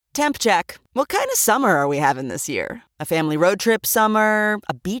Temp check. What kind of summer are we having this year? A family road trip summer?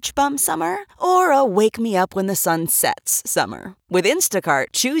 A beach bum summer? Or a wake me up when the sun sets summer? With Instacart,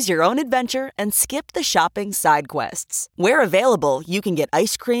 choose your own adventure and skip the shopping side quests. Where available, you can get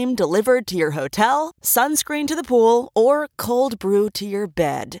ice cream delivered to your hotel, sunscreen to the pool, or cold brew to your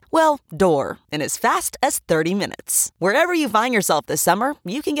bed. Well, door, in as fast as 30 minutes. Wherever you find yourself this summer,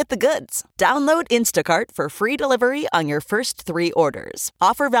 you can get the goods. Download Instacart for free delivery on your first 3 orders.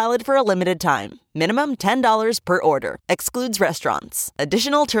 Offer valid for a limited time. Minimum $10 per order. Excludes restaurants.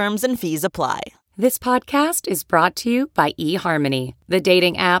 Additional terms and fees apply. This podcast is brought to you by eHarmony, the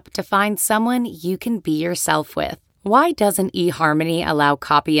dating app to find someone you can be yourself with. Why doesn't eHarmony allow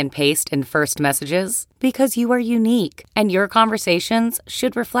copy and paste in first messages? Because you are unique, and your conversations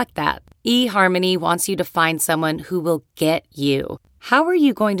should reflect that. eHarmony wants you to find someone who will get you. How are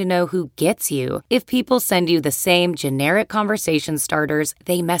you going to know who gets you if people send you the same generic conversation starters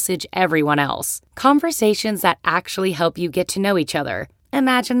they message everyone else? Conversations that actually help you get to know each other.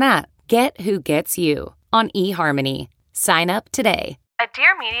 Imagine that. Get who gets you on eHarmony. Sign up today. A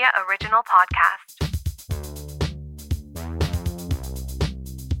Dear Media original podcast.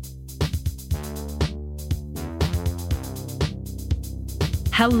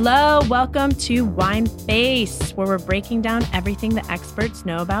 Hello, welcome to Wine Face, where we're breaking down everything the experts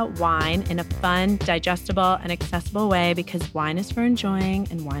know about wine in a fun, digestible, and accessible way because wine is for enjoying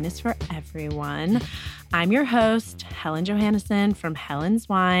and wine is for everyone. I'm your host, Helen Johannesson from Helen's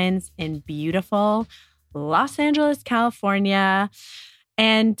Wines in beautiful Los Angeles, California.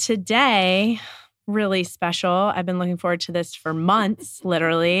 And today, really special. I've been looking forward to this for months,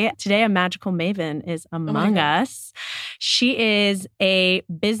 literally. Today, a magical maven is among us. She is a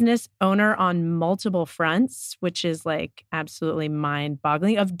business owner on multiple fronts, which is like absolutely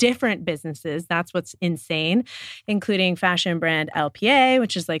mind-boggling, of different businesses. That's what's insane, including fashion brand LPA,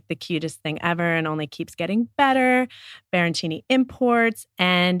 which is like the cutest thing ever and only keeps getting better, Baroncini Imports,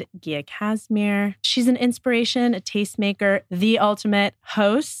 and Gia Casimir. She's an inspiration, a tastemaker, the ultimate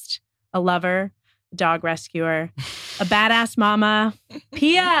host, a lover, dog rescuer, a badass mama.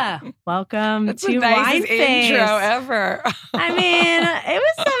 Pia, welcome That's to the nicest Wine Face. intro ever. I mean, it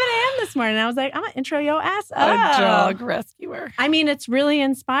was 7 a.m. this morning. I was like, I'm going to intro your ass up. A dog rescuer. I mean, it's really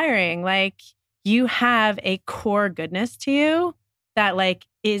inspiring. Like, you have a core goodness to you that like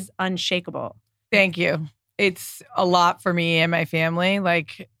is unshakable. Thank you. It's a lot for me and my family.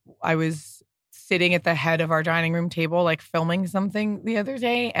 Like, I was sitting at the head of our dining room table, like filming something the other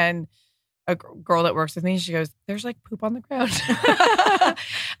day, and a girl that works with me, she goes, there's like poop on the ground.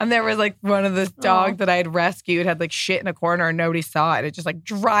 And there was like one of the dogs that I had rescued had like shit in a corner and nobody saw it. It just like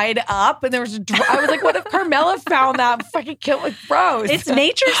dried up and there was I was like, what if Carmela found that? Fucking kill it, gross. It's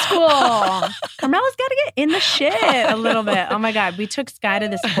nature school. Carmela's got to get in the shit a little bit. Oh my God. We took Sky to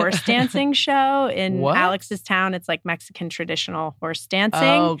this horse dancing show in Alex's town. It's like Mexican traditional horse dancing.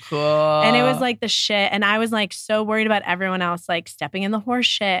 Oh, cool. And it was like the shit. And I was like so worried about everyone else like stepping in the horse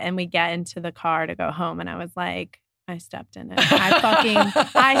shit. And we get into the car to go home. And I was like, I stepped in it.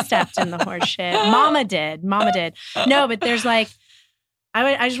 I stepped in the horse shit. Mama did. No, but there's like,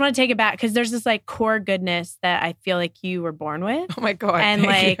 I just want to take it back because there's this like core goodness that I feel like you were born with. Oh my God. And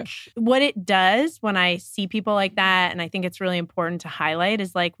like what it does when I see people like that, and I think it's really important to highlight,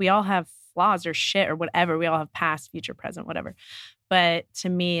 is like we all have flaws or shit or whatever. We all have past, future, present, whatever. But to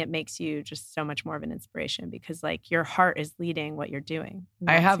me, it makes you just so much more of an inspiration because like your heart is leading what you're doing.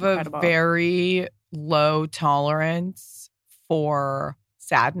 I have incredible. A very low tolerance for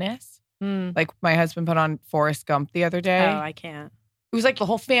sadness. Like my husband put on Forrest Gump the other day. Oh, I can't. It was like the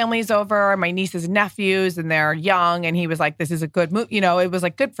whole family's over, my nieces and nephews, and they're young. And he was like, this is a good movie. You know, it was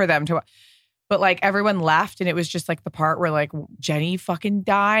like good for them to. But like everyone left and it was just like the part where like Jenny fucking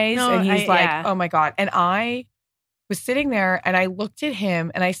dies. No, and he's oh my God. And I was sitting there and I looked at him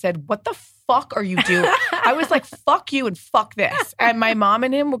and I said, what the fuck are you doing? I was like, fuck you and fuck this. And my mom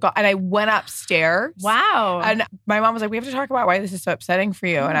and him would go, and I went upstairs. Wow. And my mom was like, we have to talk about why this is so upsetting for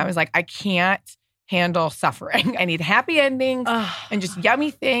you. And I was like, I can't handle suffering. I need happy endings and just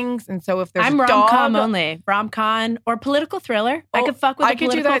yummy things. And so if there's I'm rom-com only. Rom-com or political thriller. I could fuck with a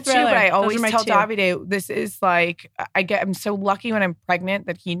political thriller. I could do that too, but I always tell Davide, this is like, I'm so lucky when I'm pregnant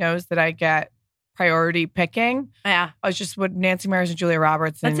that he knows that I get priority picking. Yeah. I was just with Nancy Meyers and Julia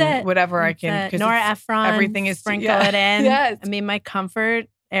Roberts and whatever I can. Nora Ephron. Everything is sprinkle it in. Yes. I mean, my comfort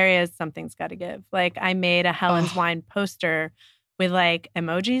area is something's got to give. Like I made a Helen's Wine poster with like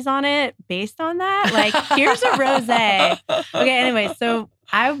emojis on it based on that. Like, here's a rosé. Okay, anyway, so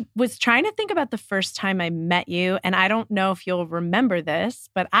I was trying to think about the first time I met you, and I don't know if you'll remember this,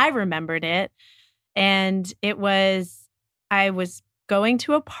 but I remembered it. And it was, I was going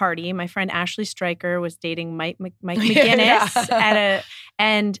to a party. My friend Ashley Stryker was dating Mike McGinnis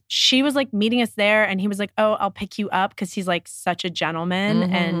and she was like meeting us there. And he was like, oh, I'll pick you up because he's like such a gentleman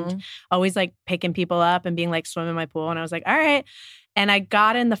and always like picking people up and being like, swim in my pool. And I was like, all right. And I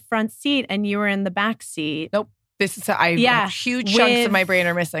got in the front seat and you were in the back seat. Nope. This is huge chunks of my brain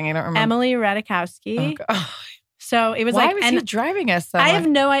are missing. I don't remember. Emily Radikowski. Oh, so it was why like, was he driving us? I have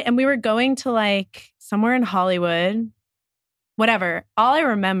no idea. And we were going to like somewhere in Hollywood, whatever. All I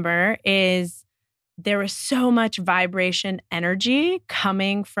remember is there was so much vibration energy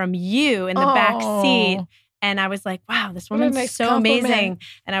coming from you in the back seat. And I was like, wow, this woman's so amazing.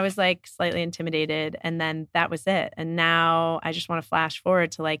 And I was like slightly intimidated. And then that was it. And now I just want to flash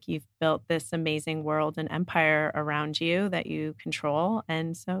forward to like, you've built this amazing world and empire around you that you control.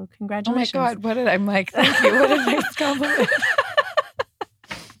 And so congratulations. Oh my God, I'm like, thank you. What a nice compliment.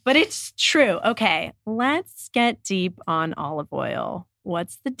 But it's true. Okay, let's get deep on olive oil.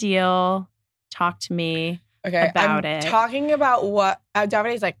 What's the deal? Talk to me. About it. Talking about what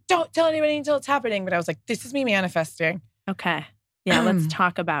Davide's like, don't tell anybody until it's happening. But I was like, this is me manifesting. Okay. Yeah, let's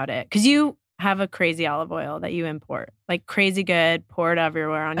talk about it. Because you have a crazy olive oil that you import. Like crazy good, pour it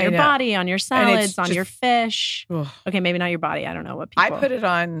everywhere on your body, on your salads, on your fish. Ugh. Okay, maybe not your body. I don't know what people... I put it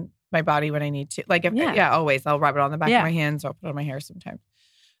on my body when I need to. Like, always. I'll rub it on the back of my hands. Or I'll put it on my hair sometimes.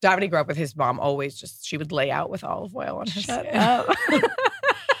 Davide grew up with his mom she would lay out with olive oil on her skin.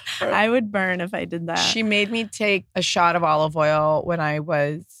 I would burn if I did that. She made me take a shot of olive oil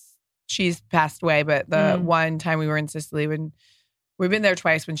when she's passed away, but the one time we were in Sicily we've been there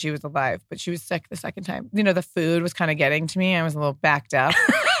twice when she was alive, but she was sick the second time. You know, the food was kind of getting to me. I was a little backed up.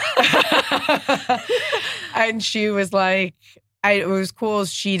 And she was like, it was cool.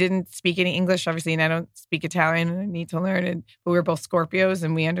 She didn't speak any English, obviously, and I don't speak Italian, and I need to learn it. But we were both Scorpios,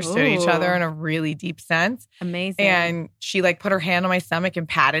 and we understood each other in a really deep sense. Amazing. And she like put her hand on my stomach and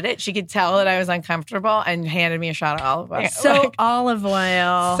patted it. She could tell that I was uncomfortable and handed me a shot of olive oil. So olive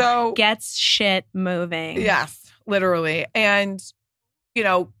oil gets shit moving. Yes, literally. And, you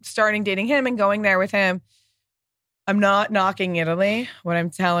know, starting dating him and going there with him, I'm not knocking Italy. What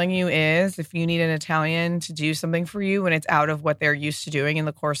I'm telling you is if you need an Italian to do something for you when it's out of what they're used to doing in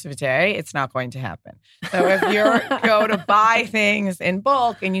the course of a day, it's not going to happen. So if you go to buy things in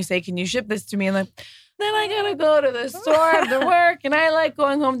bulk and you say, can you ship this to me? And then I got to go to the store after work. And I like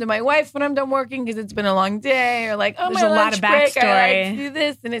going home to my wife when I'm done working because it's been a long day. Or like, there's a lot of backstory. Break, I like to do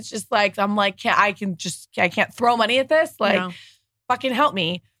this. And it's just like, I'm like, I can't throw money at this. Like, fucking help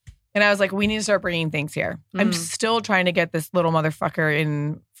me. And I was like, we need to start bringing things here. I'm still trying to get this little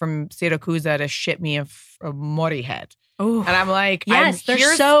motherfucker from Siracusa to ship me a mori head. Ooh. And I'm like, yes,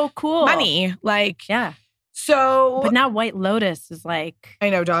 they're so cool. Money. Like, yeah. So. But now White Lotus is like. I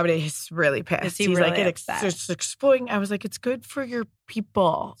know, Davide is really pissed. He's really like, it's exploiting. I was like, it's good for your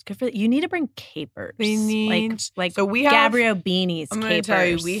people. It's good for, you need to bring capers. They need. Like so we have. Gabrielle Beanie's capers. I'm going to tell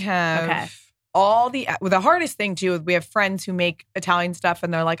you, we have. Okay. The hardest thing too, we have friends who make Italian stuff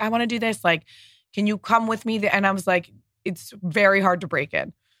and they're like, I want to do this. Like, can you come with me? And I was like, it's very hard to break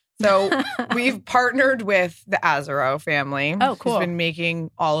in. So we've partnered with the Azzaro family. Oh, cool. Who's been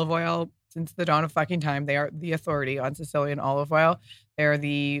making olive oil since the dawn of fucking time. They are the authority on Sicilian olive oil. They're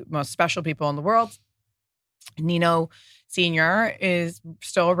the most special people in the world. Nino Sr.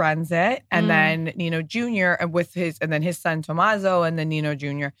 still runs it. And then Nino Jr. and then his son Tommaso and then Nino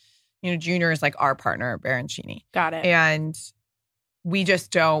Jr. Junior is like our partner at Baroncini. Got it. And we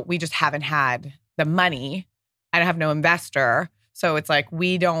just haven't had the money. I have no investor. So it's like,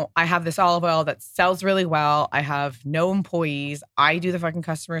 I have this olive oil that sells really well. I have no employees. I do the fucking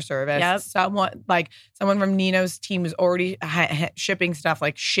customer service. Yep. Someone from Nino's team is already shipping stuff,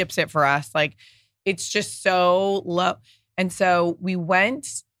 like ships it for us. Like it's just so low. And so we went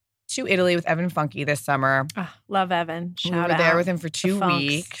to Italy with Evan Funky this summer. Oh, love Evan. We were there with him for 2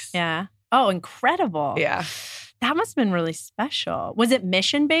 weeks. Yeah. Oh, incredible. Yeah. That must have been really special. Was it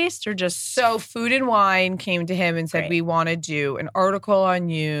mission-based or just... So Food and Wine came to him and said, we want to do an article on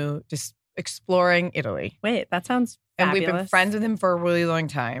you just exploring Italy. Wait, that sounds fabulous. And we've been friends with him for a really long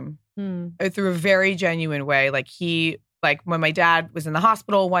time. Through a very genuine way. Like when my dad was in the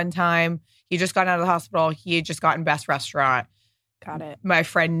hospital one time, he just got out of the hospital. He had just gotten best restaurant. Got it. My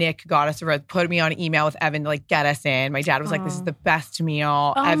friend Nick got us put me on email with Evan to like get us in. My dad was like, this is the best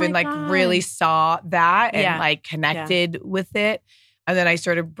meal. Oh Evan really saw that and like connected with it. And then I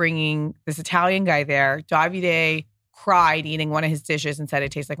started bringing this Italian guy there. Davide cried eating one of his dishes and said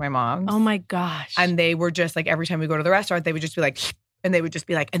it tastes like my mom's. Oh my gosh. And they were just like, every time we go to the restaurant, they would just be like, and they would just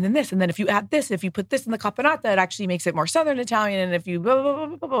be like, and then this, and then if you add this, if you put this in the caponata, it actually makes it more Southern Italian. And if you blah, blah,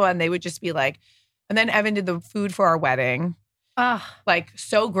 blah, blah, blah, and they would just be like, and then Evan did the food for our wedding. like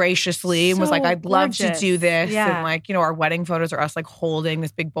so graciously and was like, I'd love to do this. Yeah. And like, our wedding photos are us like holding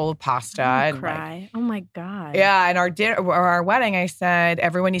this big bowl of pasta. And cry. Oh my God. Yeah. And our wedding, I said,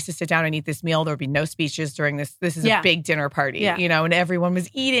 everyone needs to sit down and eat this meal. There would be no speeches during this. This is a big dinner party, and everyone was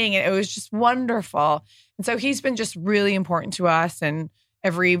eating and it was just wonderful. And so he's been just really important to us. And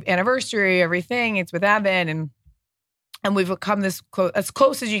every anniversary, everything, it's with Evan. And we've become as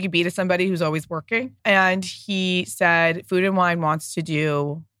close as you could be to somebody who's always working. And he said, Food and Wine wants to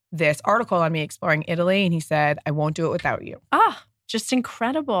do this article on me exploring Italy. And he said, I won't do it without you. Just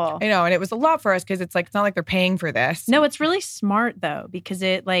incredible. I know. And it was a lot for us because it's not like they're paying for this. No, it's really smart though, because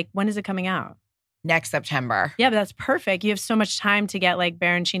when is it coming out? Next September. Yeah, but that's perfect. You have so much time to get like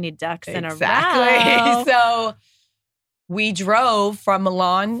Baroncini ducks in a row. Exactly. So we drove from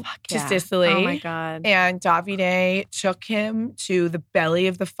Milan to Sicily. Oh my God. And Davide took him to the belly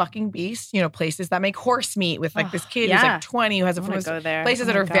of the fucking beast, places that make horse meat with like this kid who's like 20 who has a go there. Places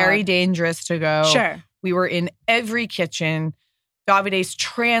that are very dangerous to go. Sure. We were in every kitchen. Davide's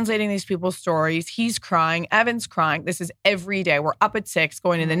translating these people's stories. He's crying. Evan's crying. This is every day. We're up at 6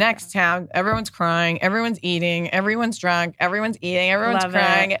 going to the next town. Everyone's crying. Everyone's eating. Everyone's drunk. Everyone's eating. Everyone's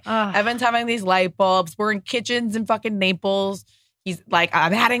crying. Evan's having these light bulbs. We're in kitchens in fucking Naples. He's like,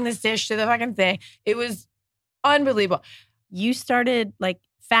 I'm adding this dish to the fucking thing. It was unbelievable. You started like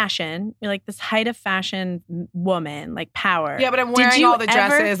fashion. You're like this height of fashion woman, like power. Yeah, but I'm wearing all the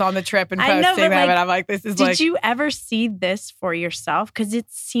dresses on the trip and posting them. And I'm like, this is Did you ever see this for yourself? Because it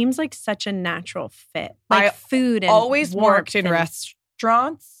seems like such a natural fit. Like food and always worked in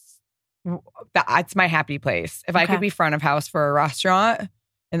restaurants. That's my happy place. If I could be front of house for a restaurant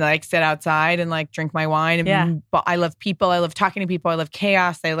and like sit outside and like drink my wine. But I love people. I love talking to people. I love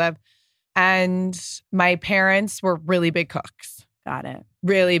chaos. And my parents were really big cooks. Got it.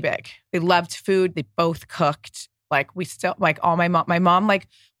 Really big. They loved food. They both cooked. Like we still, like all my mom, like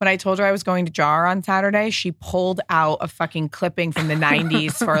when I told her I was going to Jar on Saturday, she pulled out a fucking clipping from the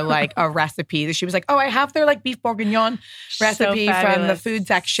 90s for like a recipe. She was like, I have their like beef bourguignon recipe from the food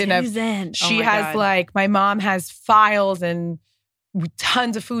section Susan. She has like, my mom has files and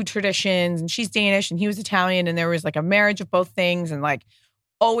tons of food traditions and she's Danish and he was Italian and there was like a marriage of both things and like,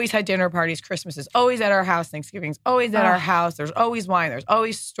 always had dinner parties. Christmas is always at our house. Thanksgiving's always at our house. There's always wine. There's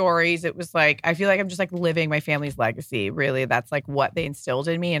always stories. It was like, I feel like I'm just like living my family's legacy. Really, that's like what they instilled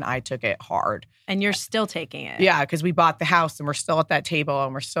in me and I took it hard. And you're still taking it. Yeah, because we bought the house and we're still at that table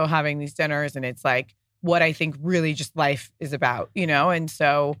and we're still having these dinners and it's like what I think really just life is about, And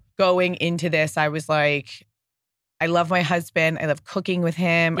so going into this, I was like, I love my husband. I love cooking with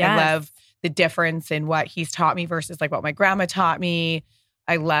him. Yes. I love the difference in what he's taught me versus like what my grandma taught me.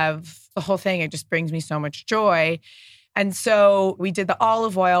 I love the whole thing. It just brings me so much joy. And so we did the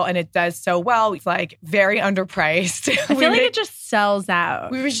olive oil and it does so well. It's like very underpriced. I feel like it just sells out.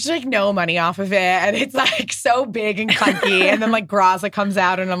 We were just like no money off of it. And it's like so big and clunky. And then like Graza comes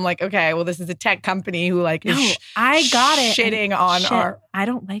out and I'm like, okay, well, this is a tech company who like is I got it. Shitting on our... I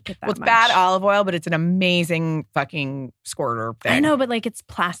don't like it that much. It's bad olive oil, but it's an amazing fucking squirter thing. I know, but like it's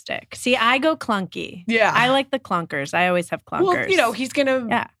plastic. See, I go clunky. Yeah. I like the clunkers. I always have clunkers. Well, he's going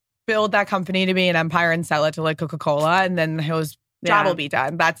to build that company to be an empire and sell it to like Coca-Cola and then his job will be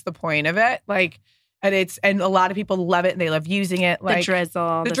done. That's the point of it. Like, and a lot of people love it and they love using it. Like the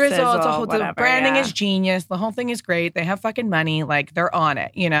drizzle, the sizzle, it's a whole, whatever, the branding is genius. The whole thing is great. They have fucking money. Like they're on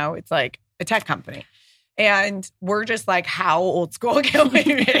it. It's like a tech company. And we're just like, how old school can we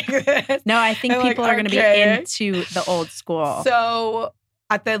make this? No, I think people are going to be into the old school. So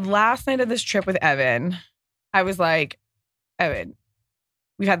at the last night of this trip with Evan, I was like, Evan,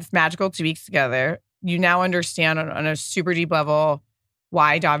 we've had this magical 2 weeks together. You now understand on a super deep level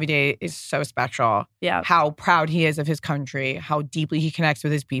why Davide is so special. Yeah. How proud he is of his country, how deeply he connects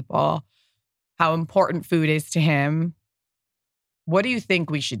with his people, how important food is to him. What do you think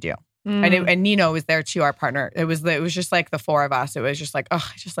we should do? And Nino was there too, our partner. It was just like the four of us. It was just like,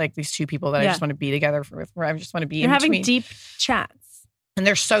 just like these two people that I just want to be together with. I just want to be You're in having between. Deep chats. And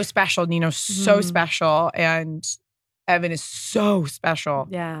they're so special. Nino's so special. And Evan is so special.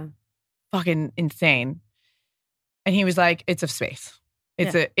 Yeah. Fucking insane. And he was like, it's a space.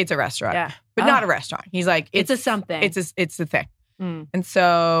 It's a restaurant. Yeah. But not a restaurant. He's like, it's a something. It's a thing. And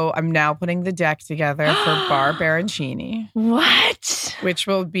so I'm now putting the deck together for Bar Baroncini. What? Which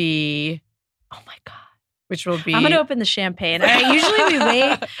will be... Oh my God. Which will be... I'm going to open the champagne. All right, usually we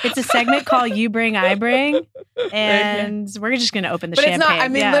wait. It's a segment called You Bring, I Bring. And we're just going to open the champagne. But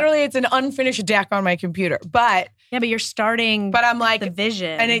it's not... literally, it's an unfinished deck on my computer. But... Yeah, but you're starting but I'm like, the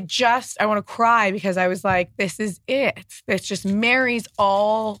vision. And it just... I want to cry because I was like, this is it. This just marries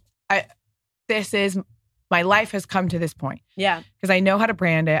all... This is my life has come to this point. Yeah. Because I know how to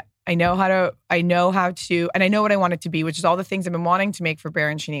brand it. I know how to, and I know what I want it to be, which is all the things I've been wanting to make for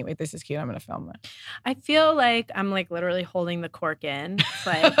Baroncini. Wait, this is cute. I'm going to film this. I feel like I'm like literally holding the cork in. It's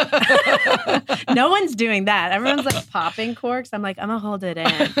like, no one's doing that. Everyone's like popping corks. I'm like, I'm going to hold it in.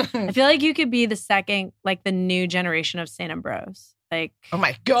 I feel like you could be the second, like the new generation of St. Ambrose. Like, oh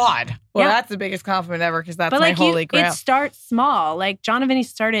my God. Well, yeah. that's the biggest compliment ever because that's but my like holy grail. It starts small. Like John and Vinny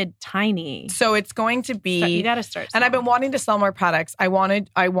started tiny. So it's going to be, you got to start small. And I've been wanting to sell more products. I want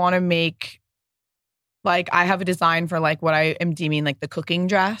to make, like, I have a design for like what I am deeming like the cooking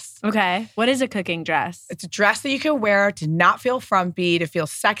dress. Okay. What is a cooking dress? It's a dress that you can wear to not feel frumpy, to feel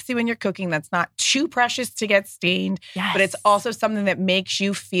sexy when you're cooking. That's not too precious to get stained. Yes. But it's also something that makes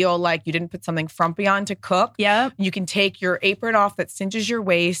you feel like you didn't put something frumpy on to cook. Yep. You can take your apron off that cinches your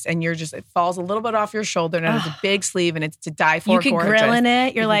waist and it falls a little bit off your shoulder and it has a big sleeve and it's to die for. You can grill in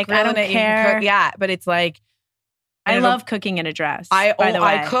it. You're like, I don't care. Yeah, but it's like, I love cooking in a dress. I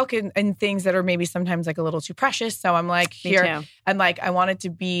cook cook in things that are maybe sometimes like a little too precious. So I'm like, here. Me too. And like, I want it to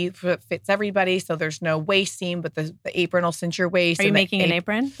be, fits everybody. So there's no waist seam, but the apron will cinch your waist. Are you making an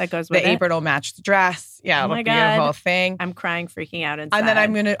apron that goes with it? The apron will match the dress. Yeah, it'll be a whole thing. I'm crying, freaking out inside.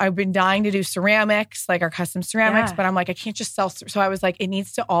 And then I've been dying to do ceramics, like our custom ceramics, but I'm like, I can't just sell. So I was like, it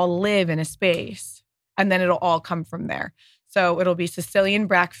needs to all live in a space. And then it'll all come from there. So it'll be Sicilian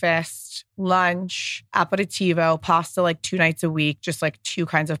breakfast, lunch, aperitivo, pasta like 2 nights a week, just like 2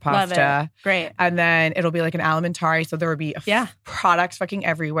 kinds of pasta. Love it. Great. And then it'll be like an alimentari. So there will be products fucking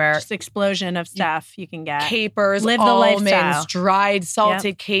everywhere. Just explosion of stuff you can get. Capers, Live the almonds, lifestyle. dried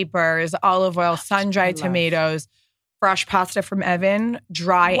salted capers, olive oil, sun-dried tomatoes, fresh pasta from Evan,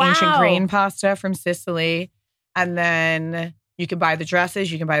 dry ancient grain pasta from Sicily. And then you can buy the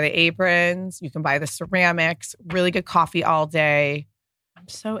dresses, you can buy the aprons, you can buy the ceramics, really good coffee all day. I'm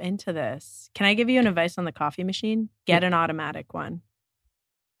so into this. Can I give you an advice on the coffee machine? Get an automatic one.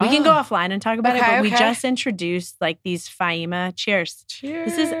 We can go offline and talk about it, but we just introduced like these Faima. Cheers.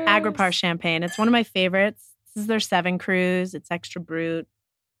 Cheers. This is Agripar champagne. It's one of my favorites. This is their 7 Cruise. It's extra brut.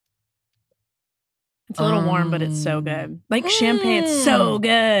 It's a little warm, but it's so good. Like champagne, it's so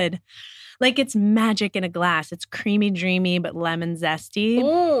good. Like it's magic in a glass. It's creamy, dreamy, but lemon zesty.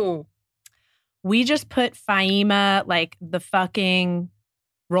 Ooh. We just put Faima, like the fucking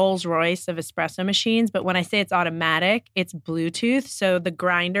Rolls Royce of espresso machines. But when I say it's automatic, it's Bluetooth. So the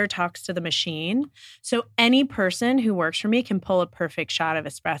grinder talks to the machine. So any person who works for me can pull a perfect shot of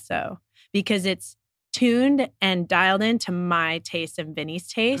espresso because it's tuned and dialed into my taste and Vinny's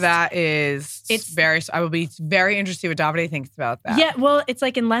taste. I will be very interested what Davide thinks about that. Yeah, well, it's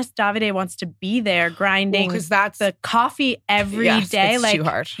like unless Davide wants to be there grinding because that's the coffee every day, it's like too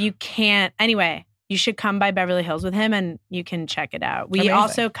hard. You can't. Anyway, you should come by Beverly Hills with him and you can check it out. We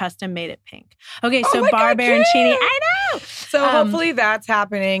also custom made it pink. Okay, so Bar Baroncini. I know. So hopefully that's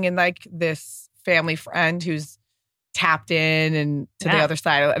happening, and like this family friend who's tapped in and to the other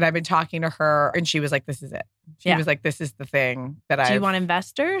side. And I've been talking to her and she was like, this is it. She was like, this is the thing that Do you want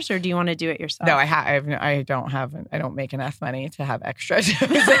investors or do you want to do it yourself? No, I don't make enough money to have extra.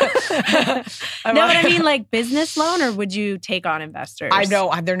 No, but I mean like business loan, or would you take on investors? I know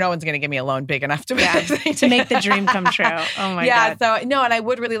no one's going to give me a loan big enough to make the dream come true. Oh my God. So no, and I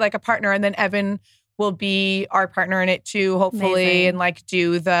would really like a partner. And then Evan will be our partner in it too, hopefully. Amazing. And like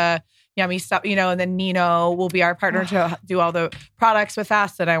do the yummy stuff, and then Nino will be our partner to do all the products with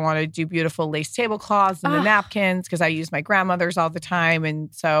us. And I want to do beautiful lace tablecloths and the napkins because I use my grandmother's all the time.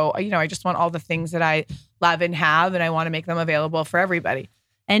 And so, I just want all the things that I love and have, and I want to make them available for everybody.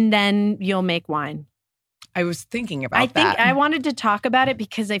 And then you'll make wine. I was thinking about that. I think I wanted to talk about it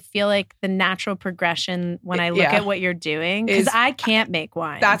because I feel like the natural progression when I look at what you're doing, because I can't make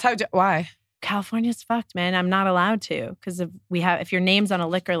wine. That's why? California's fucked, man. I'm not allowed to because if your name's on a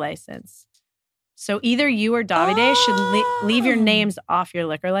liquor license. So either you or Davide should leave your names off your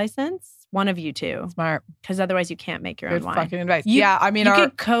liquor license. One of you two. Smart. Because otherwise you can't make your own wine. Fucking advice. You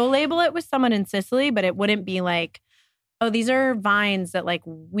could co-label it with someone in Sicily, but it wouldn't be like, oh, these are vines that like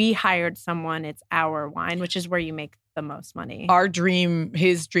we hired someone. It's our wine, which is where you make the most money.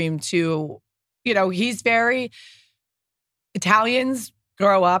 His dream too. He's very Italians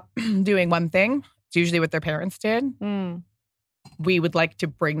grow up doing one thing. It's usually what their parents did. We would like to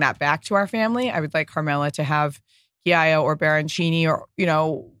bring that back to our family. I would like Carmela to have Ghiaia or Baroncini or,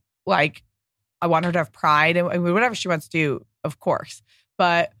 like I want her to have pride and whatever she wants to do, of course.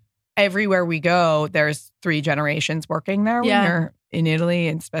 But everywhere we go, there's 3 generations working there when you're in Italy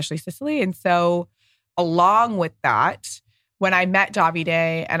and especially Sicily. And so along with that, when I met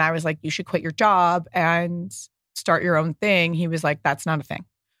Davide and I was like, you should quit your job and start your own thing, he was like, that's not a thing.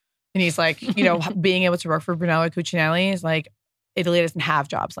 And he's like, you know, being able to work for Brunello Cucinelli is like, Italy doesn't have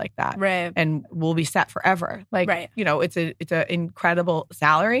jobs like that. Right. And we'll be set forever. Like, Right. you know, it's an incredible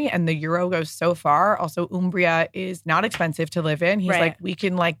salary and the euro goes so far. Also, Umbria is not expensive to live in. He's Right. like, we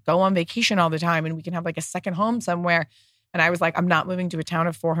can like go on vacation all the time and we can have like a second home somewhere. And I was like, I'm not moving to a town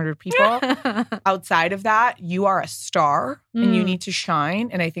of 400 people. Outside of that, you are a star and you need to shine.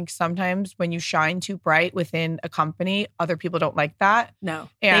 And I think sometimes when you shine too bright within a company, other people don't like that. No,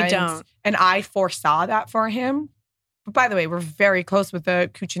 And, they don't. And I foresaw that for him. But by the way, we're very close with the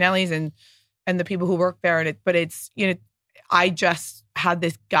Cucinellis and the people who work there. But it's, you know, I just had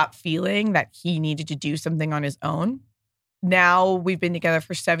this gut feeling that he needed to do something on his own. Now we've been together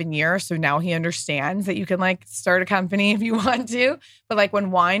for 7 years. So now he understands that you can like start a company if you want to. But like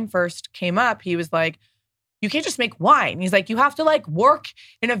when wine first came up, he was like, you can't just make wine. He's like, you have to like work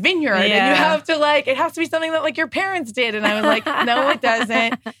in a vineyard and you have to like, it has to be something that like your parents did. And I was like, no, it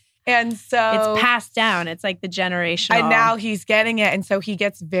doesn't. And so It's passed down. It's like the generational. and now he's getting it. And so he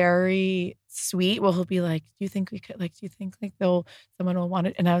gets very sweet. Well, he'll be like, do you think we could, like, do you think like someone will want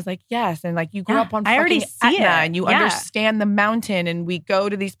it? And I was like, yes. And like, you grew Yeah, up on I already fucking see Etna it. and you Yeah. understand the mountain and we go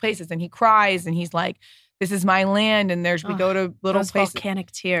to these places and he cries and he's like, this is my land. And we go to little those places.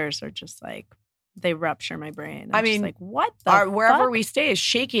 volcanic tears are just like, they rupture my brain. I I'm just mean, like, what the wherever fuck? we stay is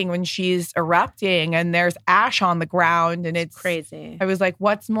shaking when she's erupting and there's ash on the ground and it's Crazy. I was like,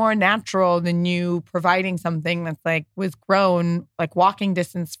 what's more natural than you providing something that's like was grown like walking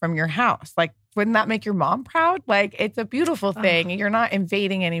distance from your house? Like, wouldn't that make your mom proud? Like, it's a beautiful thing. You're not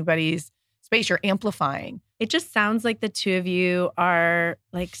invading anybody's space. You're amplifying. It just sounds like the two of you are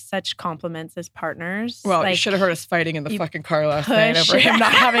like such compliments as partners. Well, like, you should have heard us fighting in the you fucking car last night push. over him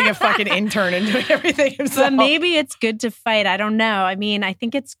not having a fucking intern and doing everything himself. But maybe it's good to fight. I don't know. I mean, I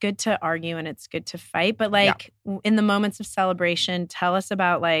think it's good to argue and it's good to fight. But like in the moments of celebration, tell us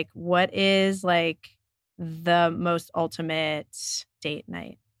about like what is like the most ultimate date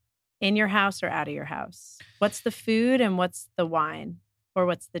night in your house or out of your house? What's the food and what's the wine or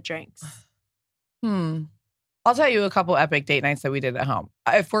what's the drinks? I'll tell you a couple epic date nights that we did at home.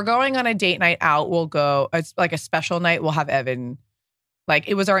 If we're going on a date night out, we'll go, it's like a special night. We'll have Evan. Like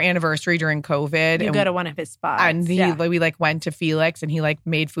it was our anniversary during COVID. You go to one of his spots. And we like went to Felix and he like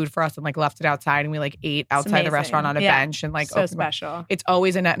made food for us and like left it outside and we like ate outside the restaurant on a bench and like so special. It's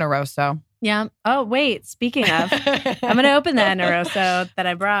always a Netna Rosso. Yeah. Oh, wait. Speaking of, I'm going to open that Rosso that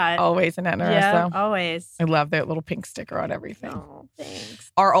I brought. Always a Netna Yeah, Rosso. always. I love their little pink sticker on everything. Oh,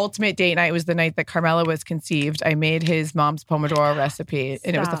 thanks. Our ultimate date night was the night that Carmela was conceived. I made his mom's pomodoro recipe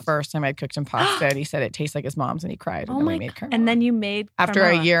and it was the first time I'd cooked him pasta and he said it tastes like his mom's and he cried. And Oh then my we made God. Carmela. And then you made After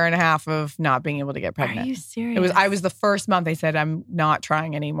Carmela. a year and a half of not being able to get pregnant. Are you serious? I was the first month I said, I'm not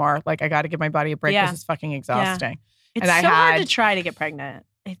trying anymore. Like I got to give my body a break. Yeah. This is fucking exhausting. It's and I so hard had- to try to get pregnant.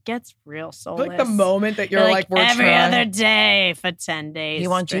 It gets real soulless. Like the moment that you're like, we're every trying. other day for 10 days. He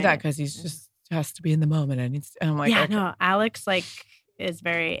won't do that straight. because he's just has to be in the moment. And I'm like, yeah, okay. no. Alex like is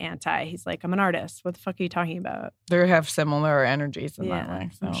very anti. He's like, I'm an artist. What the fuck are you talking about? They have similar energies in that Yeah, way.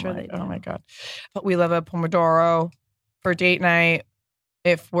 So I'm sure like, they do. oh my God. But we love a pomodoro for date night.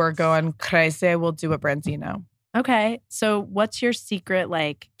 If we're going crazy, we'll do a branzino. Okay. So what's your secret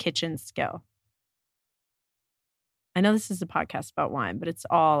like kitchen skill? I know this is a podcast about wine, but it's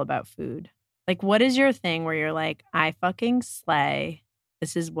all about food. Like, what is your thing where you're like, I fucking slay.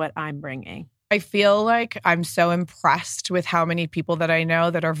 This is what I'm bringing. I feel like I'm so impressed with how many people that I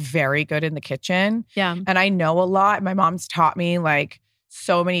know that are very good in the kitchen. Yeah. And I know a lot. My mom's taught me like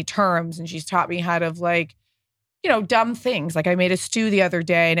so many terms and she's taught me how to like, you know, dumb things. Like I made a stew the other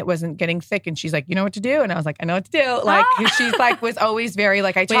day and it wasn't getting thick. And she's like, you know what to do? And I was like, I know what to do. Like she's like, was always very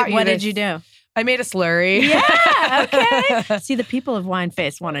like, I taught you what this. did you do? I made a slurry. Yeah, okay. See, the people of Wine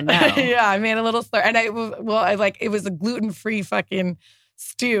Face want to know. Yeah, I made a little slurry. And I like, it was a gluten-free fucking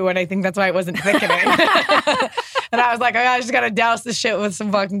stew. And I think that's why it wasn't thickening. And I was like, I just got to douse this shit with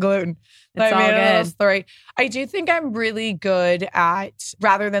some fucking gluten. So It's I made all a little good. slurry. I do think I'm really good at,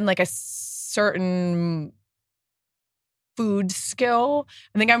 rather than like a certain food skill,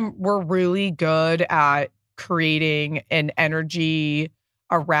 I think we're really good at creating an energy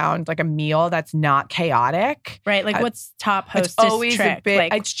around like a meal that's not chaotic. Right? Like, what's top hostess It's always trick? a bit,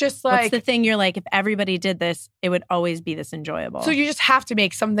 Like, it's just what's like, the thing you're like, if everybody did this, it would always be this enjoyable. so you just have to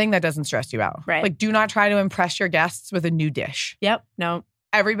make something that doesn't stress you out. Right. Like, do not try to impress your guests with a new dish. Yep. No.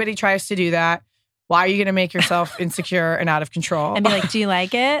 Everybody tries to do that. Why are you going to make yourself insecure and out of control? And be like, do you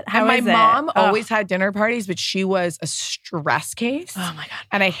like it? How and my is it? mom Oh. always had dinner parties, but she was a stress case. Oh my God.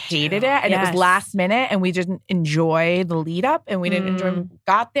 And I hated it. And it Yes. was last minute and we didn't enjoy the lead up and we didn't enjoy when Mm. we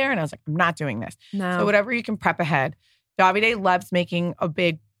got there. And I was like, I'm not doing this. No. So whatever you can prep ahead. Davide loves making a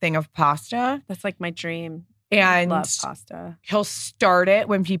big thing of pasta. That's like my dream. And love pasta. He'll start it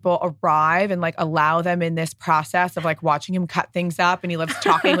when people arrive and like allow them in this process of like watching him cut things up. And he loves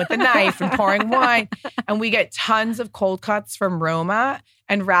talking with the knife and pouring wine. And we get tons of cold cuts from Roma.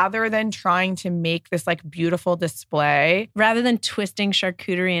 And rather than trying to make this like beautiful display, rather than twisting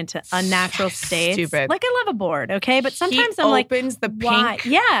charcuterie into unnatural states, stupid. Like I love a board, okay, but sometimes I'm like, opens the pink, why?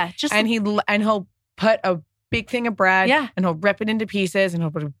 Yeah, just and he'll put a big thing of bread, yeah, and he'll rip it into pieces, and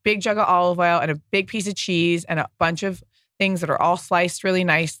he'll put a big jug of olive oil and a big piece of cheese and a bunch of things that are all sliced really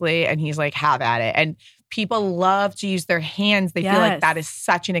nicely, and he's like, have at it. And people love to use their hands. They feel like that is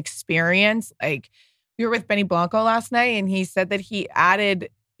such an experience. Like, we were with Benny Blanco last night, and he said that he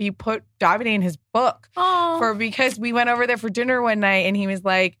put Davide in his book because we went over there for dinner one night, and he was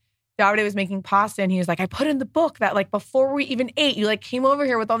like, Davide was making pasta, and he was like, I put in the book that like before we even ate, you like came over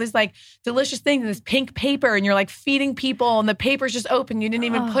here with all these like delicious things and this pink paper, and you're like feeding people, and the paper's just open. You didn't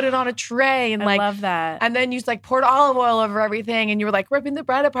even put it on a tray, and I love that. And then you just like poured olive oil over everything, and you were like ripping the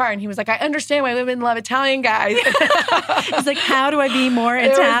bread apart. And he was like, I understand why women love Italian guys. He's like, how do I be more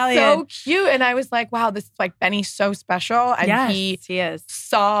Italian? It was so cute, and I was like, wow, this is like Benny's so special, and he is.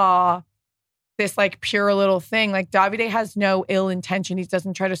 saw this like pure little thing. Like Davide has no ill intention. He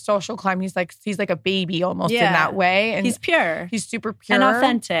doesn't try to social climb. He's like a baby almost in that way. And he's pure. He's super pure. And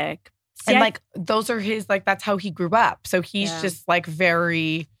authentic. And like those are his, like that's how he grew up. So he's just like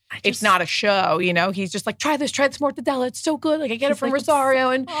very, it's not a show, you know? He's just like, try this mortadella. It's so good. Like I get it from Rosario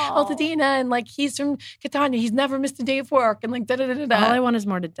and Altadena. And like he's from Catania. He's never missed a day of work. And like da-da-da-da-da. All I want is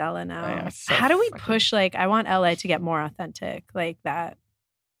mortadella now. So how do we push, like, I want LA to get more authentic like that.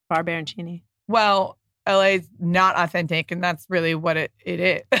 Baroncini. Well, LA is not authentic, and that's really what it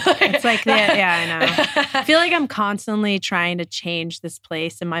is. It's like, I know. I feel like I'm constantly trying to change this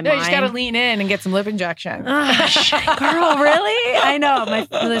place in my mind. You just got to lean in and get some lip injection. Girl, really? I know.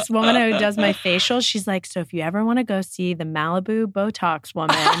 This woman who does my facial, she's like, so if you ever want to go see the Malibu Botox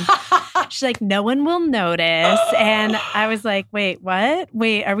woman, she's like, no one will notice. And I was like, wait, what?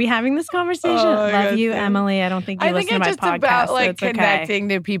 Wait, are we having this conversation? Love you, Emily. I don't think you listen to my podcast. I think it's just about like connecting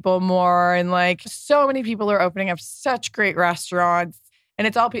to people more, and like so many people are opening up such great restaurants, and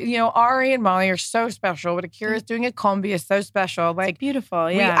it's all, you know, Ari and Molly are so special. What Akira's doing at Combi is so special. Like, it's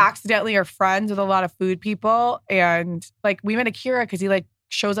beautiful. Yeah. We accidentally are friends with a lot of food people, and like we met Akira because he like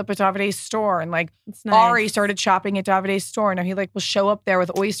shows up at Davide's store, and like nice. Ari started shopping at Davide's store. Now he like will show up there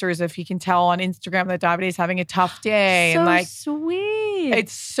with oysters if he can tell on Instagram that Davide's having a tough day. So and like sweet.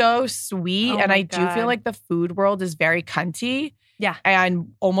 It's so sweet. And I do feel like the food world is very cunty. Yeah.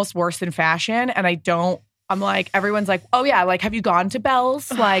 And almost worse than fashion. And I'm like, everyone's like, oh yeah, like, have you gone to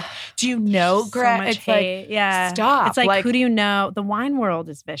Bell's? Like, do you know Greg? So much it's hate. Like, stop. It's like, who do you know? The wine world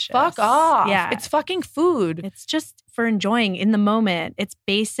is vicious. Fuck off. Yeah. It's fucking food. It's just for enjoying in the moment. It's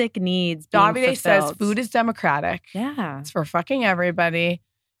basic needs. Davide says food is democratic. Yeah. It's for fucking everybody.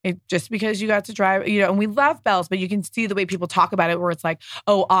 Just because you got to drive, you know, and we love Bell's, but you can see the way people talk about it where it's like,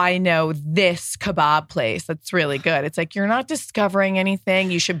 oh, I know this kebab place that's really good. It's like, you're not discovering anything.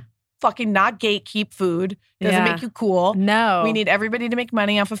 You should fucking not gatekeep food. It doesn't make you cool. No. We need everybody to make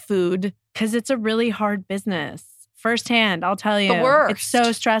money off of food. Because it's a really hard business. Firsthand, I'll tell you. The worst. It's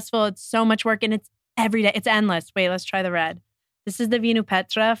so stressful. It's so much work, and it's every day. It's endless. Wait, let's try the red. This is the Vino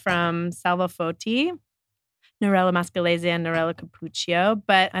Petra from Salvo Foti. Norella Mascalese and Norella Cappuccio,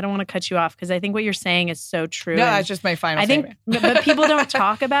 but I don't want to cut you off because I think what you're saying is so true. No, that's just my final statement. But people don't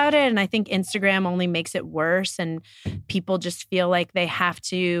talk about it, and I think Instagram only makes it worse, and people just feel like they have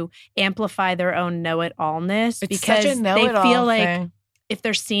to amplify their own know-it-allness because they feel like if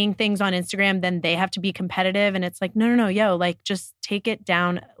they're seeing things on Instagram, then they have to be competitive, and it's like, no, yo, like just take it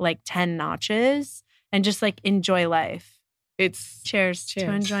down like 10 notches and just like enjoy life. It's cheers to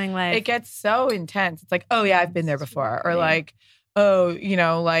enjoying life. It gets so intense. It's like, oh yeah, I've been there before. Or like, oh, you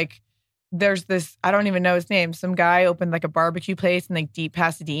know, like there's this, I don't even know his name. Some guy opened like a barbecue place in like deep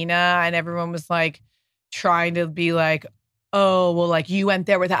Pasadena, and everyone was like trying to be like, oh, well, like you went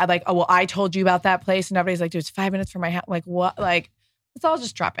there with that. Like, oh, well, I told you about that place. And everybody's like, dude, it's 5 minutes from my house. Like what? Like, let's all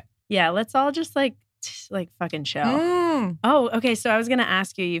just drop it. Yeah. Let's all just like fucking chill. Oh, okay. So I was going to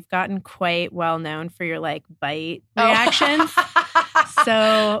ask you, you've gotten quite well known for your like bite reactions.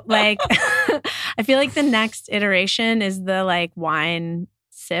 So like, I feel like the next iteration is the like wine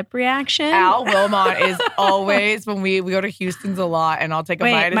sip reaction. Al Wilmot is always, when we go to Houston's a lot, and I'll take a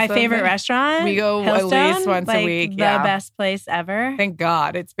bite of my something. favorite restaurant? We go Hillstone? at least once a week. The Yeah. best place ever. Thank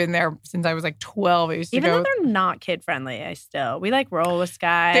God. It's been there since I was like 12. I used to Even go. though they're not kid friendly, we like roll with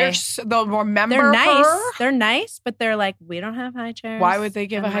Sky. They'll remember They're nice. her. They're nice, but they're like, we don't have high chairs. Why would they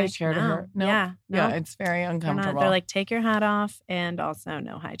give I'm a high like, chair to no. her? No. Yeah. Yeah, no. it's very uncomfortable. They're like, take your hat off and also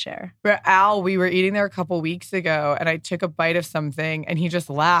no high chair. But Al, we were eating there a couple weeks ago, and I took a bite of something, and he just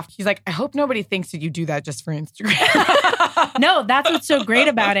laughed. He's like, I hope nobody thinks that you do that just for Instagram. No, that's what's so great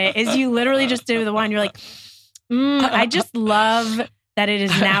about it is you literally just do the one. You're like, I just love that it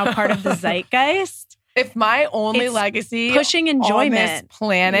is now part of the zeitgeist. If my only It's legacy pushing enjoyment on this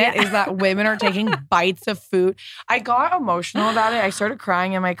planet is that women are taking bites of food. I got emotional about it. I started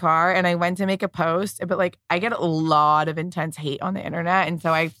crying in my car, and I went to make a post. But like, I get a lot of intense hate on the internet, and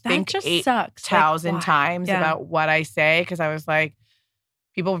so I think just 8,000 Like, times about what I say, because I was like,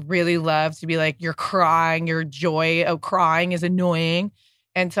 people really love to be like, you're crying, your joy of crying is annoying,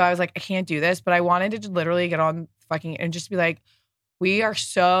 and so I was like, I can't do this. But I wanted to just literally get on fucking and just be like, we are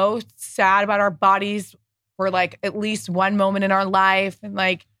so sad about our bodies for like at least one moment in our life. And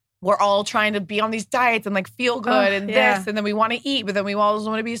like, we're all trying to be on these diets and like feel good and this. And then we want to eat, but then we always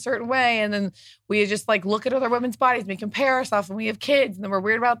want to be a certain way. And then we just like look at other women's bodies and we compare ourselves, and we have kids, and then we're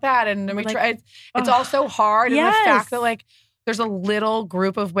weird about that. And then we like, try. It's all so hard. Yes. And the fact that like, there's a little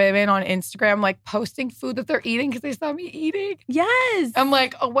group of women on Instagram like posting food that they're eating because they saw me eating. Yes. I'm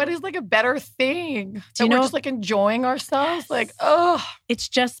like, oh, what is like a better thing? Do you we're know- just like enjoying ourselves? Like, oh. It's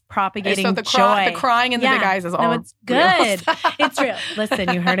just propagating So joy. the crying and the big eyes is all it's good. real. It's real.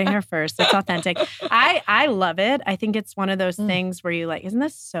 Listen, you heard it here first. It's authentic. I love it. I think it's one of those things where you like, isn't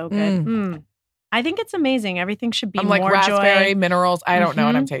this so good? I think it's amazing. Everything should be I'm like more raspberry joy. minerals. I don't know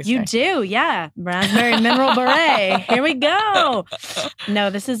what I'm tasting. You do, yeah. Raspberry mineral beret. Here we go. No,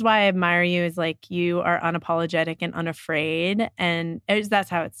 this is why I admire you. Is like you are unapologetic and unafraid, and that's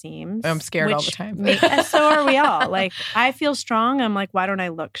how it seems. I'm scared all the time. So are we all. Like I feel strong. I'm like, why don't I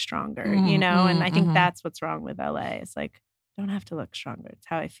look stronger? You know, and I think that's what's wrong with LA. It's like, don't have to look stronger. It's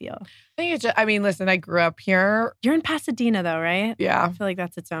how I feel. I think it's just, I mean, listen, I grew up here. You're in Pasadena though, right? Yeah. I feel like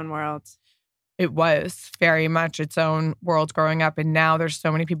that's its own world. It was very much its own world growing up. And now there's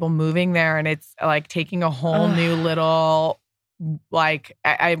so many people moving there, and it's like taking a whole new little, like,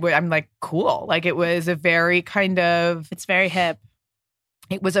 I'm like, cool. Like it was a very kind of. It's very hip.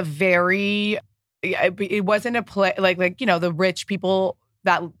 It was a very, it wasn't a place, like, you know, the rich people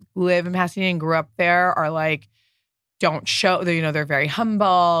that live in Pasadena and grew up there are like, don't show, you know, they're very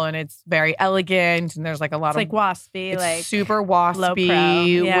humble and it's very elegant, and there's like a lot It's like waspy, it's like super low waspy, pro.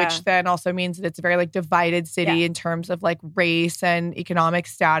 Yeah. which then also means that it's a very like divided city in terms of like race and economic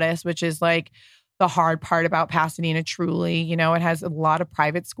status, which is like the hard part about Pasadena. Truly, you know, it has a lot of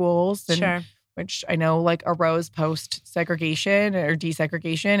private schools, and, which I know like arose post segregation or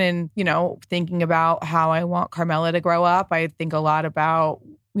desegregation. And, you know, thinking about how I want Carmela to grow up, I think a lot about,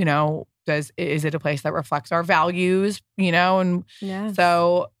 you know, is it a place that reflects our values, you know? And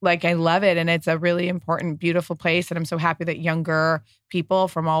so like, I love it. And it's a really important, beautiful place. And I'm so happy that younger people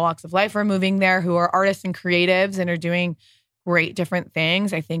from all walks of life are moving there, who are artists and creatives and are doing great different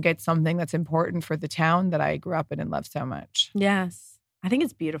things. I think it's something that's important for the town that I grew up in and love so much. Yes. I think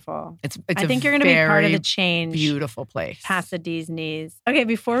it's beautiful. I think you're going to be part of the change. Beautiful place. Pasadena's knees. Okay,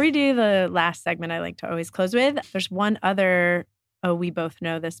 before we do the last segment I like to always close with, there's one other, we both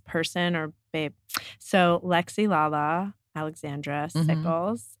know this person or babe. So Lexi Lala, Alexandra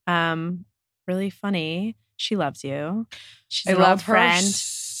Sickles, really funny. She loves you. She's an old friend.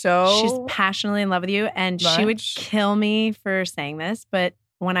 So she's passionately in love with you. And she would kill me for saying this, but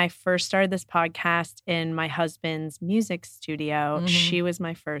when I first started this podcast in my husband's music studio, she was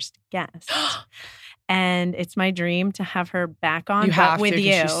my first guest. And it's my dream to have her back on with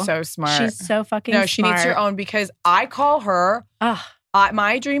you. She's so smart. She's so fucking smart. No, she needs her own, because I call her.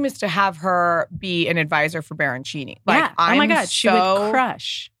 My dream is to have her be an advisor for Baroncini. Like, oh my God, she would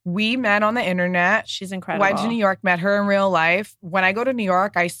crush. We met on the internet. She's incredible. Went to New York, met her in real life. When I go to New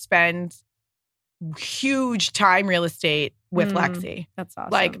York, I spend huge time real estate with Lexi. That's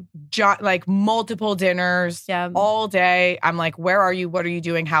awesome. Like multiple dinners all day. I'm like, where are you? What are you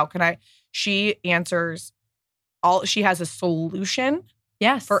doing? How can I? She answers all. She has a solution.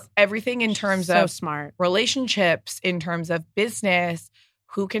 Yes. For everything in terms of smart relationships, in terms of business,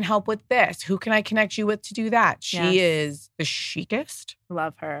 who can help with this? Who can I connect you with to do that? She Yes. is the chicest.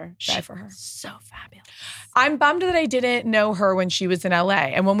 Love her. Die for her. So fabulous. I'm bummed that I didn't know her when she was in LA.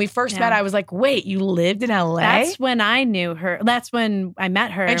 And when we first met, I was like, wait, you lived in LA? That's when I knew her. That's when I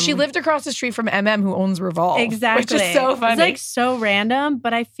met her. And she lived across the street from MM, who owns Revolve. Exactly. Which is so funny. It's like so random,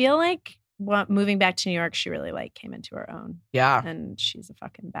 but I feel like moving back to New York, she really like came into her own. Yeah. And she's a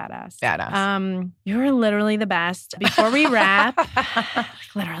fucking badass. You're literally the best. Before we wrap,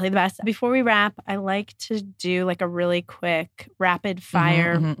 literally the best. Before we wrap, I like to do like a really quick rapid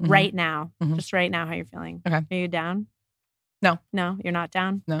fire right now. Just right now, how you're feeling. Okay. Are you down? No. No, you're not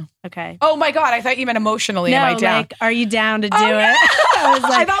down? No. Okay. Oh my God, I thought you meant emotionally. No, Am I down? like, are you down to do yeah. it? I was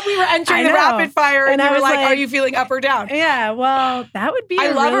like, I thought we were entering the I know. rapid fire and And you I were was like, like- are you feeling up or down? yeah, well, that would be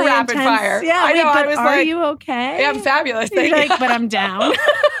I love a really rapid intense- fire. Yeah, I know, but I was are like- you okay? Yeah, I'm fabulous. You're Thank like, you. but I'm down.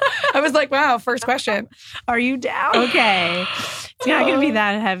 I was like, wow, first question. Are you down? Okay. It's not going to be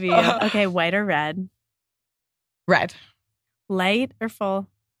that heavy. Okay, white or red? Red. Light or full?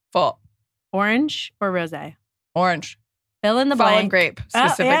 Full. Orange or rosé? Orange. Fill in the Fallen blank. grape, Oh,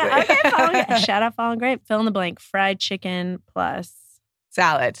 specifically. yeah, okay, fallen grape. Shout out fallen grape. Fill in the blank. Fried chicken plus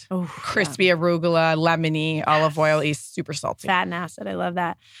Salad. oh, Crispy arugula, lemony, olive oil, super salty. fat and acid. I love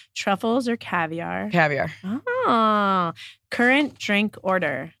that. Truffles or caviar? Caviar. Oh, current drink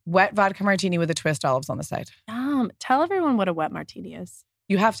order. Wet vodka martini with a twist, olives on the side. Tell everyone what a wet martini is.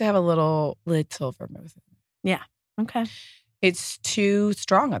 You have to have a little vermouth. Okay. It's too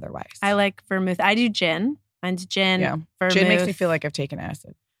strong otherwise. I like vermouth. I do gin. Mine's gin. Yeah. Vermouth. Gin makes me feel like I've taken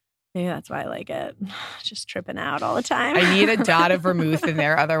acid. Maybe that's why I like it. Just tripping out all the time. I need a dot of vermouth in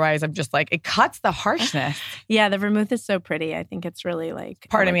there. Otherwise, I'm just like, it cuts the harshness. Yeah, the vermouth is so pretty. I think it's really like.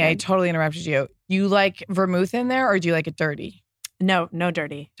 Pardon me, I elegant. totally interrupted you. You like vermouth in there or do you like it dirty? No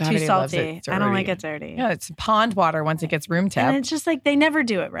dirty. Davide Too loves salty. it I don't like dirty. it dirty. Yeah, it's pond water once it gets room And temp. it's just like they never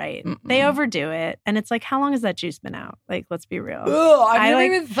do it right. They overdo it. And it's like, how long has that juice been out? Like, let's be real. Ugh, I've I never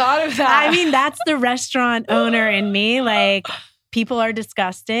like- even thought of that. I mean, that's the restaurant owner in me. Like, people are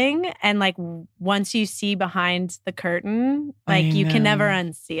disgusting. And like, once you see behind the curtain, like, you can never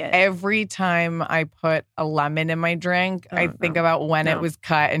unsee it. Every time I put a lemon in my drink, I think no. about when No. it was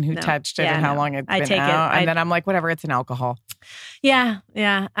cut and who No. touched it Yeah, and how no. long it's I been take it. out. And then I'm like, whatever, it's an alcohol. Yeah.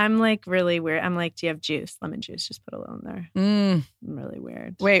 I'm like really weird. I'm like, do you have juice? Lemon juice. Just put a little in there. I'm really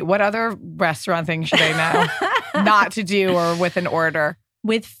weird. Wait, what other restaurant thing should I know not to do or with an order?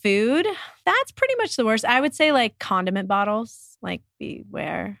 With food, that's pretty much the worst. I would say like condiment bottles, like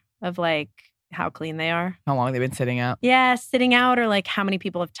beware of like how clean they are. How long they've been sitting out? Yeah, sitting out or like how many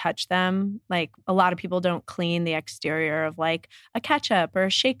people have touched them. Like a lot of people don't clean the exterior of like a ketchup or a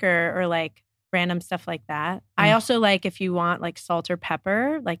shaker or like random stuff like that. I also like if you want like salt or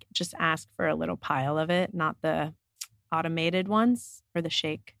pepper, like just ask for a little pile of it, not the automated ones or the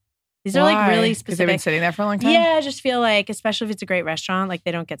shake. These are like really Because they've been specific. sitting there for a long time? Yeah, I just feel like, especially if it's a great restaurant, like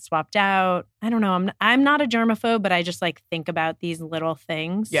they don't get swapped out. I don't know. I'm not a germaphobe, but I just like think about these little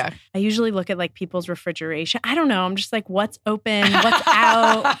things. Yeah. I usually look at like people's refrigeration. I don't know. I'm just like, what's open? What's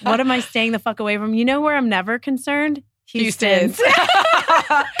out? What am I staying the fuck away from? You know where I'm never concerned? Houston's.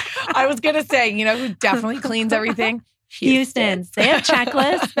 I was going to say, you know who definitely cleans everything? Houston's. They have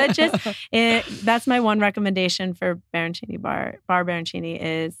checklists. That's my one recommendation for Baroncini Bar Baroncini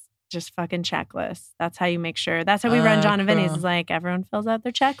is just fucking checklists. That's how you make sure. That's how we run John and Vinny's. cool. Is like everyone fills out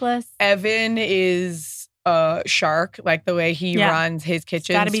their checklist. Evan is a shark, like the way he Yeah. runs his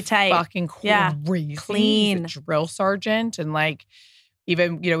kitchen. gotta be tight. Fucking Yeah. crazy. Clean. He's a drill sergeant. And like,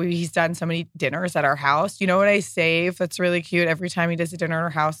 even, you know, he's done so many dinners at our house. You know what I save that's really cute? Every time he does a dinner at our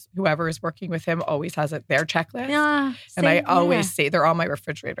house, whoever is working with him always has their checklist. Yeah. And I same always here. say they're on my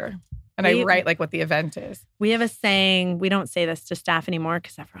refrigerator. And I write like what the event is. We have a saying, we don't say this to staff anymore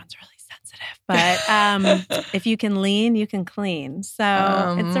because everyone's really sensitive. But if you can lean, you can clean.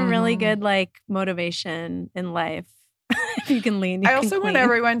 So it's a really good like motivation in life. If you can lean, you I can also want clean.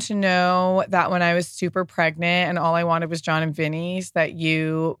 everyone to know that when I was super pregnant and all I wanted was John and Vinny's, that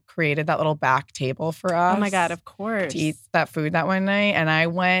you created that little back table for us. Oh my God, of course. To eat that food that one night. And I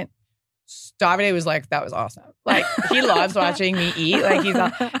went, Davide was like, that was awesome. Like, he loves watching me eat. Like,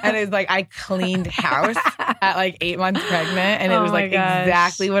 and it's like, I cleaned house at like 8 months pregnant. And it Oh was my like gosh.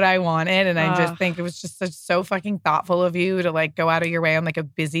 exactly what I wanted. And I just Ugh. think it was just so fucking thoughtful of you to like go out of your way on like a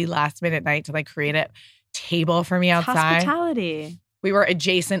busy last minute night to like create a table for me outside. Hospitality. We were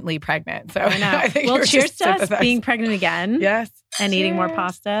adjacently pregnant. So I know. I think Well, you're cheers just to us sympathetic. being pregnant again. Yes. And eating more Cheers.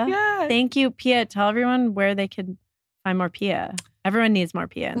 pasta. Yes. Thank you, Pia. Tell everyone where they could find more Pia. Everyone needs more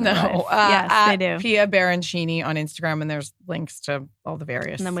Pia in their No. life. Yes, they do. Pia Baroncini on Instagram, and there's links to all the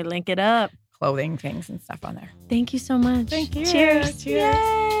various And then we link it up. clothing things and stuff on there. Thank you so much. Thank you. Cheers. Cheers.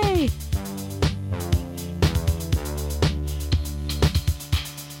 Yay.